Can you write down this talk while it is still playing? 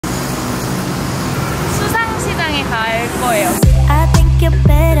거예요.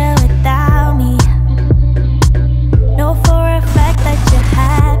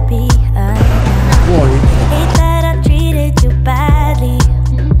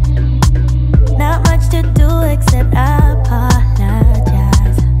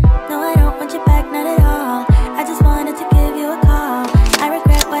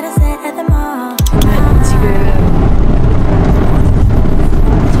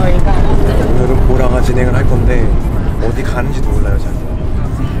 진행을 할 건데 어디 가는지도 몰라요. 잘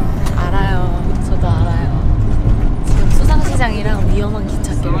알아요. 저도 알아요. 지금 수상시장이랑 위험한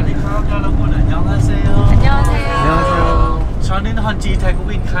기찻길. 안녕하세요. 안녕하세요. 저는 현지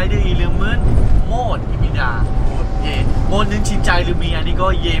태국인 가이드 이름은 몬입니다. 예, 몬은 진짜 이름이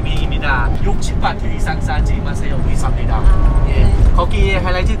아니고 예명입니다. 60바트 이상 싸지 마세요. 비쌉니다. 예, 거기에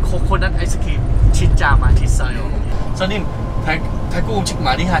하이라이트 코코넛 아이스크림 진짜 맛있어요. 선생님, 태국 음식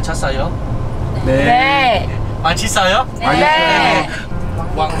많이 하셨어요? 네. 맛있어요? 네.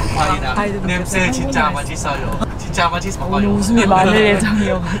 왕파이나 냄새 진짜 맛있어요. 진짜 맛있어요. 오늘 웃음이 많을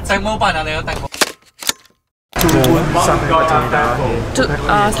예정이요. 땡모반 안 해요? 땡모. 비싼 것입니다.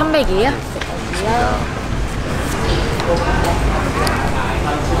 300이에요?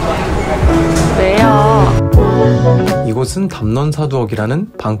 왜요? 이곳은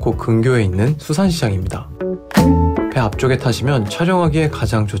담넌사두억이라는 방콕 근교에 있는 수산시장입니다. 배 앞쪽에 타시면 촬영하기에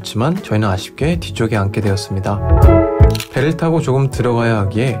가장 좋지만 저희는 아쉽게 뒤쪽에 앉게 되었습니다. 배를 타고 조금 들어가야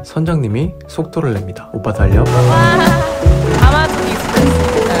하기에 선장님이 속도를 냅니다. 오빠 달려. 아마도 있어요.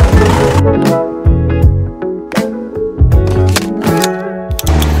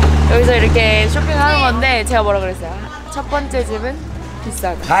 여기서 이렇게 쇼핑하는 건데 제가 뭐라 그랬어요? 첫 번째 집은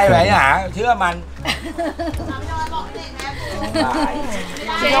비싸고. Hai vậy hả? Chứ anh.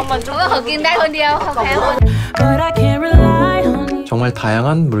 정말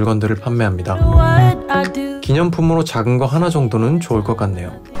다양한 물건들을 판매합니다. 기념품으로 작은 거 하나 정도는 좋을 것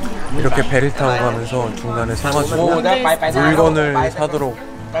같네요. 이렇게 배를 타고 가면서 중간에 서가지고 물건을 사도록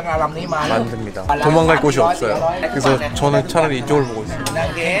만듭니다. 도망갈 곳이 없어요. 그래서 저는 차라리 이쪽을 보고 있습니다.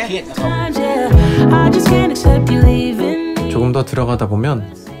 조금 더 들어가다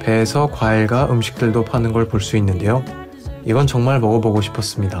보면 배에서 과일과 음식들도 파는 걸 볼 수 있는데요. 이건 정말 먹어보고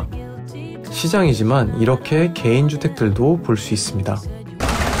싶었습니다. 시장이지만 이렇게 개인주택들도 볼 수 있습니다.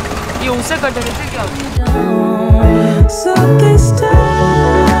 이 옷 색깔 되게 특이하고.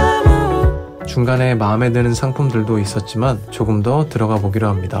 중간에 마음에 드는 상품들도 있었지만 조금 더 들어가 보기로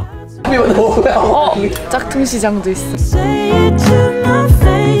합니다. 짝퉁 시장도 있어.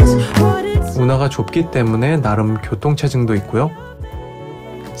 운하가 좁기 때문에 나름 교통체증도 있고요.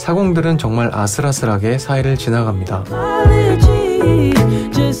 사공들은 정말 아슬아슬하게 사이를 지나갑니다.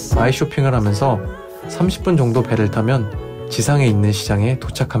 아이 쇼핑을 하면서 30분 정도 배를 타면 지상에 있는 시장에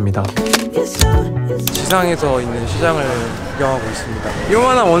도착합니다. 지상에서 있는 시장을 구경하고 있습니다.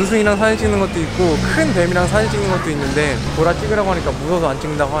 요만한 원숭이랑 사진 찍는 것도 있고 큰 뱀이랑 사진 찍는 것도 있는데 보라 찍으라고 하니까 무서워서 안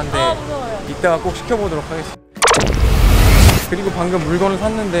찍는다고 하는데 이따가 꼭 시켜보도록 하겠습니다. 그리고 방금 물건을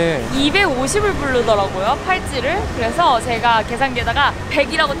샀는데 250을 부르더라고요, 팔찌를. 그래서 제가 계산기에다가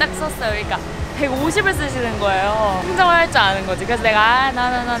 100이라고 딱 썼어요. 그러니까 150을 쓰시는 거예요. 흥정을 할 줄 아는 거지. 그래서 내가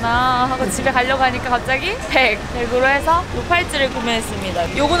나나나나 하고 집에 가려고 하니까 갑자기 100으로 해서 이 팔찌를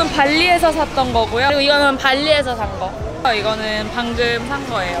구매했습니다. 요거는 발리에서 샀던 거고요. 그리고 이거는 발리에서 산 거. 이거는 방금 산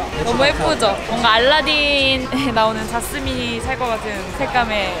거예요. 너무 예쁘죠? 뭔가 알라딘에 나오는 자스민이 살 것 같은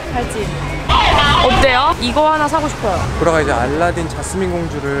색감의 팔찌. 어때요? 이거 하나 사고 싶어요. 보라가 이제 알라딘 자스민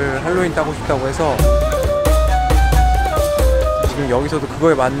공주를 할로윈 따고 싶다고 해서 지금 여기서도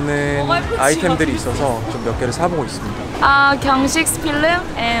그거에 맞는 아이템들이 있어서 좀 몇 개를 사보고 있습니다. 경식 필름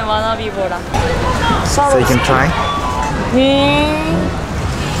and 와나비 보라. So you can try.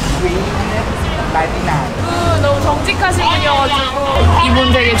 너무 정직하신 분이어가지고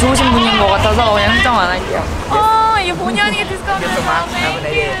이분 되게 좋으신 분인 것 같아서 그냥 흥정 안 할게요. 이게 본의 아니게 디스카운트.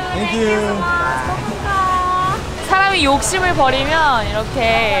 땡큐. 사람이 욕심을 버리면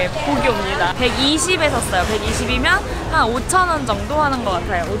이렇게 복이 옵니다. 120에 샀어요. 120이면 한 5,000원 정도 하는 것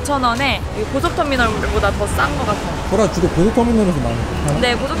같아요. 5,000원에 고속터미널보다 더 싼 것 같아요. 보라 주로 고속터미널에서 많이 사나?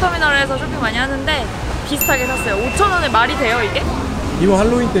 네, 고속터미널에서 쇼핑 많이 하는데 비슷하게 샀어요. 5,000원에 말이 돼요, 이게? 이거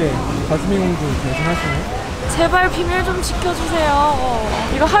할로윈 때 자스민 공주 계산하시나요? 제발 비밀 좀 지켜주세요.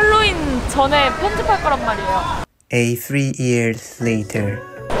 이거 할로윈 전에 편집할 거란 말이에요. A 3 years later.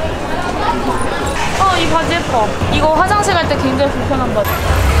 이 바지 예뻐. 이거 화장실 갈 때 굉장히 불편한 바지.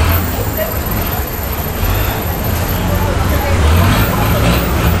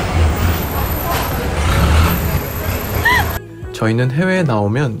 저희는 해외에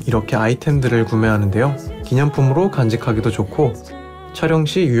나오면 이렇게 아이템들을 구매하는데요. 기념품으로 간직하기도 좋고 촬영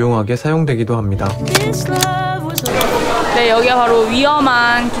시 유용하게 사용되기도 합니다. 네, 여기가 바로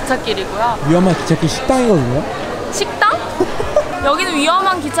위험한 기찻길이고요. 위험한 기찻길 식당이거든요. 식당? 여기는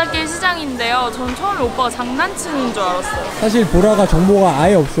위험한 기찻길 시장인데요. 저는 처음에 오빠가 장난치는 줄 알았어요. 사실 보라가 정보가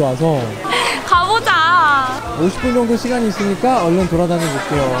아예 없이 와서 가보자. 50분 정도 시간이 있으니까 얼른 돌아다녀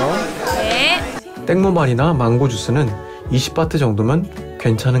볼게요. 네. 땡모말이나 망고 주스는 20바트 정도면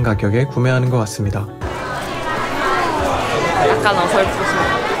괜찮은 가격에 구매하는 것 같습니다. 약간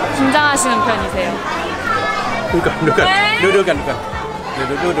어설프시고 긴장하시는 편이세요.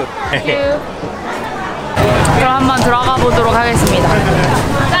 그럼 한번 들어가 보도록 하겠습니다.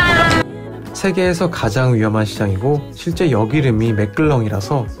 짠! 세계에서 가장 위험한 시장이고 실제 역 이름이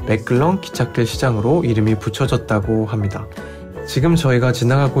맥글렁이라서 맥글렁 기찻길 시장으로 이름이 붙여졌다고 합니다. 지금 저희가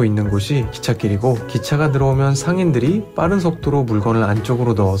지나가고 있는 곳이 기찻길이고 기차가 들어오면 상인들이 빠른 속도로 물건을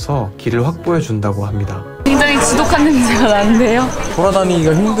안쪽으로 넣어서 길을 확보해 준다고 합니다. 굉장히 지독한 냄새가 나는데요.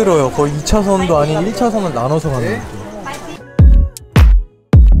 돌아다니기가 힘들어요. 거의 2차선도 아닌 1차선을 나눠서 가는 느낌.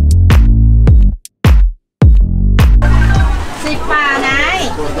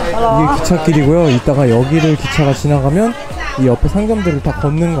 이게 기찻길이고요. 이따가 여기를 기차가 지나가면 이 옆에 상점들을 다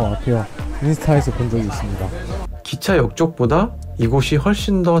걷는 것 같아요. 인스타에서 본 적이 있습니다. 기차 역 쪽보다 이곳이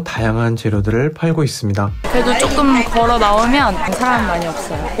훨씬 더 다양한 재료들을 팔고 있습니다. 그래도 조금 걸어 나오면 사람 많이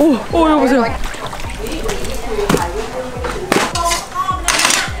없어요. 오, 여기 보세요.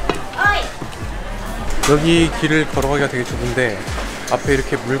 여기 길을 걸어가기가 되게 좁은데 앞에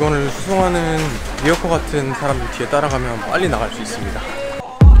이렇게 물건을 수송하는 리어커 같은 사람들 뒤에 따라가면 빨리 나갈 수 있습니다.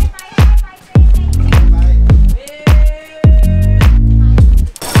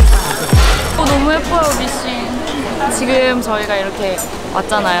 너무 예뻐요, 미신. 지금 저희가 이렇게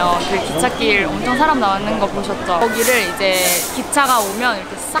왔잖아요. 그 기찻길 엄청 사람 나오는 거 보셨죠? 거기를 이제 기차가 오면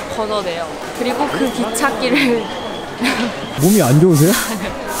이렇게 싹 걷어내요. 그리고 그 기찻길을 몸이 안 좋으세요?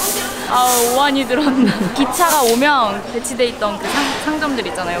 오한이 들었나. 기차가 오면 배치돼 있던 그 상점들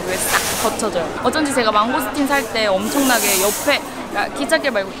있잖아요. 그게 싹 거쳐져요. 어쩐지 제가 망고스틴 살 때 엄청나게 옆에, 그러니까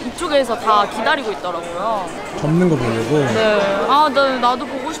기찻길 말고 이쪽에서 다 기다리고 있더라고요. 접는 거 보려고? 네. 나도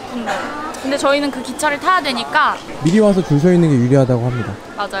보고 싶은데. 근데 저희는 그 기차를 타야 되니까 미리 와서 줄 서 있는 게 유리하다고 합니다.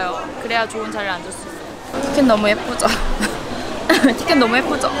 맞아요. 그래야 좋은 자리를 앉을 수 있어요. 티켓 너무 예쁘죠? 티켓 너무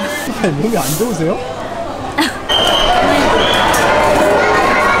예쁘죠? 몸이 안 좋으세요?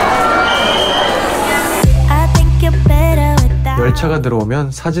 열차가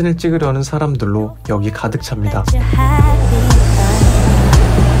들어오면 사진을 찍으려는 사람들로 여기 가득 찹니다.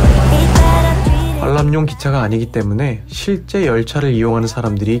 관람용 기차가 아니기 때문에 실제 열차를 이용하는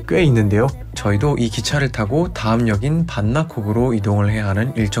사람들이 꽤 있는데요. 저희도 이 기차를 타고 다음 역인 반나콕으로 이동을 해야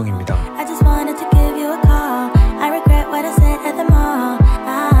하는 일정입니다.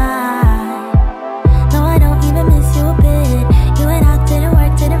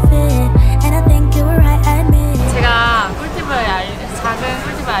 작은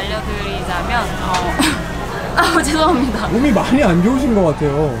꿀팁을 알려드리자면 죄송합니다. 몸이 많이 안 좋으신 것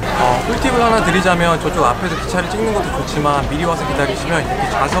같아요. 꿀팁을 하나 드리자면 저쪽 앞에서 기차를 찍는 것도 좋지만 미리 와서 기다리시면 이렇게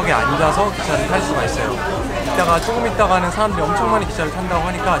좌석에 앉아서 기차를 탈 수가 있어요. 조금 있다가는 사람들이 엄청 많이 기차를 탄다고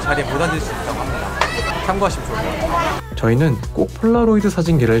하니까 자리에 못 앉을 수 있다고 합니다. 참고하시면 좋을 것 같아요. 저희는 꼭 폴라로이드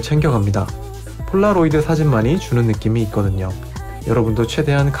사진기를 챙겨갑니다. 폴라로이드 사진만이 주는 느낌이 있거든요. 여러분도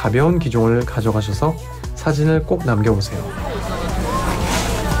최대한 가벼운 기종을 가져가셔서 사진을 꼭 남겨보세요.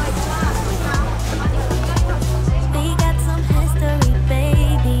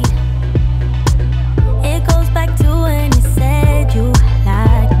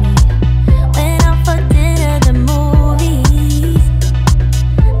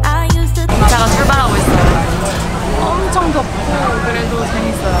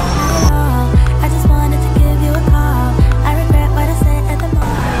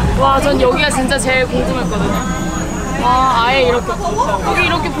 와, 전 여기가 진짜 제일 궁금했거든요. 와, 아예 이렇게 여기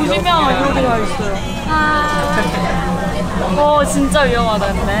이렇게 보시면 이렇게 다 있어요. 진짜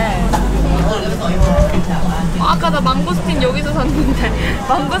위험하다. 근데 아까 나 망고스틴 여기서 샀는데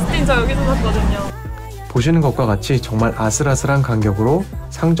망고스틴 저 여기서 샀거든요. 보시는 것과 같이 정말 아슬아슬한 간격으로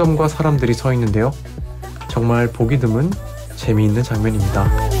상점과 사람들이 서 있는데요. 정말 보기 드문 재미있는 장면입니다.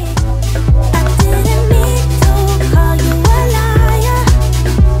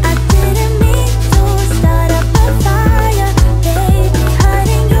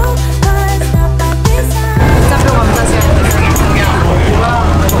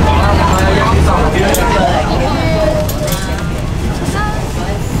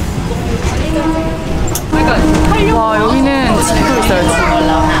 와, 여기는 집도 있어요, 집.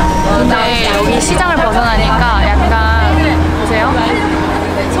 근데 여기 시장을 벗어나니까 약간 보세요.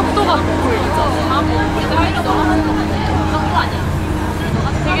 속도가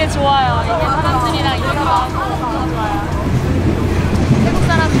되게 좋아요. 이게 사람들이랑 인사하고 너무 좋아요.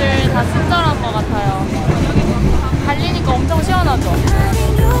 사람들 다 친절한 것 같아요. 달리니까 엄청 시원하죠?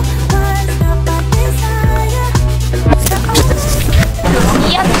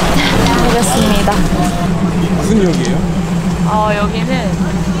 이야! 내렸습니다. 무슨 역이에요? 여기는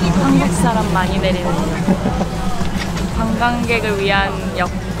한국 사람 많이 내리는 역. 관광객을 위한 역.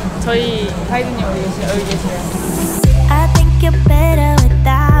 저희 가이드님 여기 계세요. I think you're better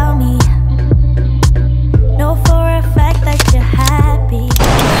without me. Know for a fact that you're happy.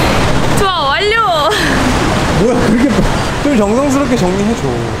 투어 완료! 뭐야 그렇게 좀 정성스럽게 정리해줘.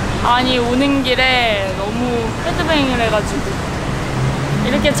 아니 오는 길에 너무 헤드뱅을 해가지고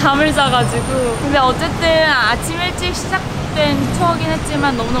이렇게 잠을 자가지고. 근데 어쨌든 아침 일찍 시작된 투어긴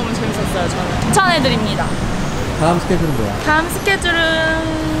했지만 너무너무 재밌었어요. 저는 추천해드립니다. 다음 스케줄은 뭐야? 다음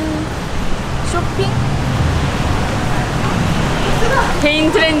스케줄은 쇼핑?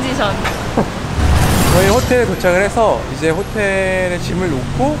 개인 트랜지션. 저희 호텔에 도착을 해서 이제 호텔에 짐을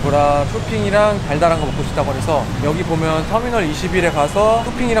놓고 쇼핑이랑 달달한 거 먹고 싶다고 해서 여기 보면 터미널 21에 가서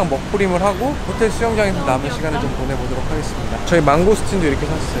쇼핑이랑 먹부림을 하고 호텔 수영장에서 남은 시간을 좀 보내보도록 하겠습니다. 저희 망고스틴도 이렇게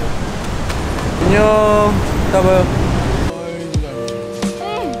샀어요. 안녕. 이따 봐요.